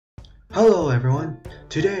Hello everyone!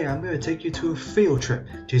 Today I'm going to take you to a field trip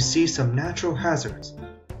to see some natural hazards.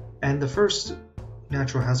 And the first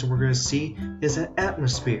natural hazard we're going to see is an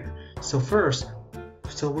atmosphere. So we're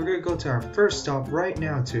going to go to our first stop right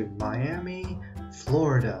now to Miami,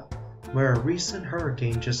 Florida, where a recent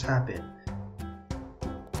hurricane just happened.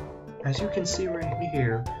 As you can see right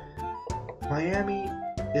here, Miami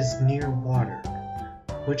is near water,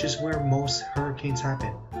 which is where most hurricanes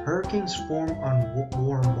happen. Hurricanes form on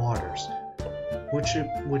warm waters,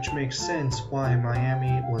 which makes sense why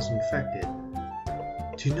Miami was infected.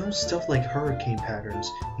 To know stuff like hurricane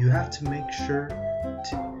patterns, you have to make sure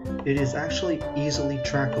it is actually easily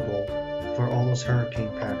trackable for all those hurricane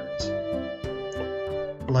patterns.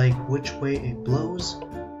 Like which way it blows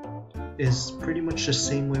is pretty much the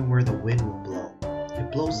same way where the wind will blow.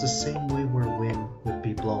 It blows the same way where wind would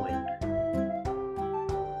be blowing.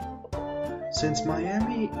 Since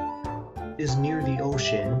Miami is near the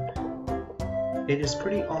ocean, it is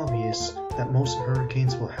pretty obvious that most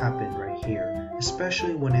hurricanes will happen right here,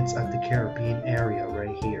 especially when it's at the Caribbean area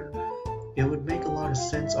right here. It would make a lot of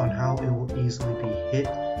sense on how it will easily be hit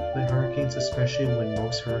with hurricanes, especially when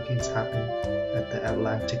most hurricanes happen at the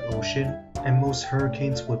Atlantic Ocean, and most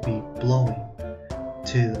hurricanes would be blowing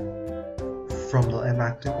from the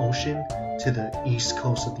Atlantic Ocean to the east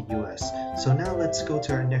coast of the US. So now let's go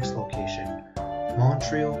to our next location,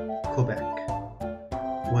 Montreal, Quebec,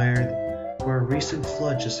 where a recent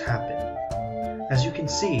flood just happened. As you can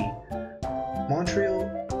see, Montreal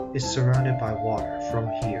is surrounded by water from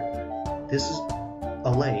here. This is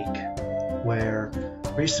a lake where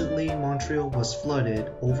recently Montreal was flooded,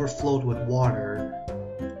 overflowed with water,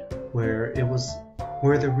 where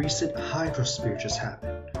the recent hydrosphere just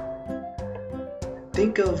happened.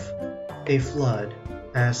 Think of a flood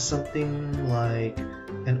as something like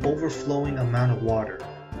an overflowing amount of water.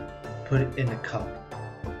 Put it in a cup.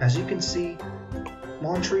 As you can see,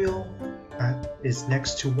 Montreal is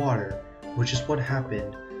next to water, which is what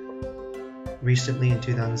happened recently in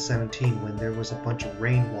 2017 when there was a bunch of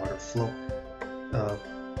rainwater flow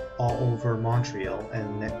all over Montreal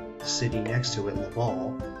and the city next to it,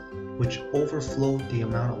 Laval, which overflowed the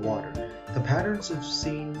amount of water. The patterns of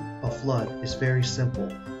seeing a flood is very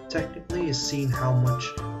simple. Technically, is seeing how much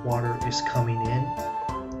water is coming in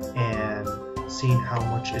and seeing how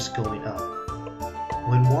much is going up.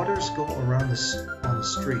 When waters go around on the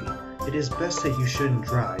street, it is best that you shouldn't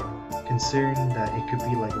drive, considering that it could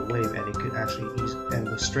be like a wave and it could actually and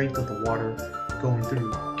the strength of the water going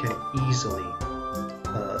through can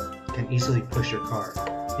easily push your car.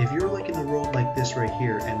 If you're like in the road like this right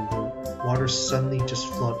here and the water suddenly just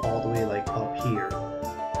flood all the way like up here,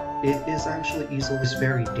 it is actually it's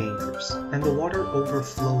very dangerous, and the water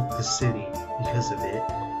overflowed the city because of it,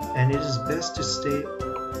 and it is best to stay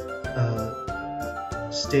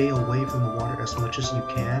away from the water as much as you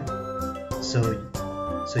can so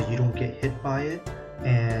you don't get hit by it.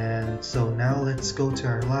 And so now let's go to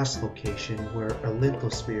our last location, where a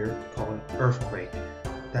lithosphere called an earthquake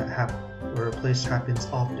where a place happens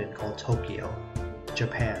often, called Tokyo,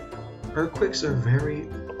 Japan. Earthquakes are very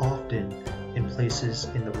often in places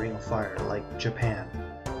in the Ring of Fire like Japan,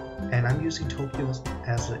 and I'm using Tokyo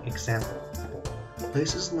as an example.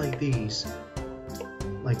 Places like these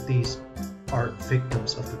are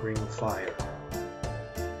victims of the Ring of Fire.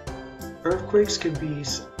 Earthquakes can be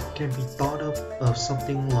thought of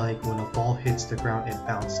something like when a ball hits the ground and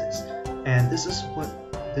bounces, and this is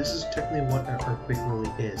technically what an earthquake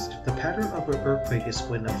really is. The pattern of an earthquake is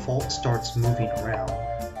when a fault starts moving around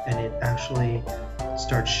and it actually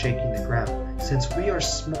starts shaking the ground. Since we are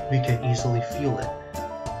small, we can easily feel it.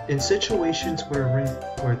 In situations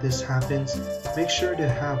where this happens, make sure to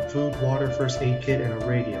have food, water, first aid kit, and a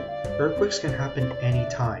radio. Earthquakes can happen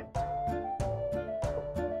anytime.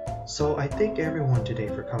 So I thank everyone today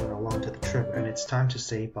for coming along to the trip, and it's time to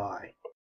say bye.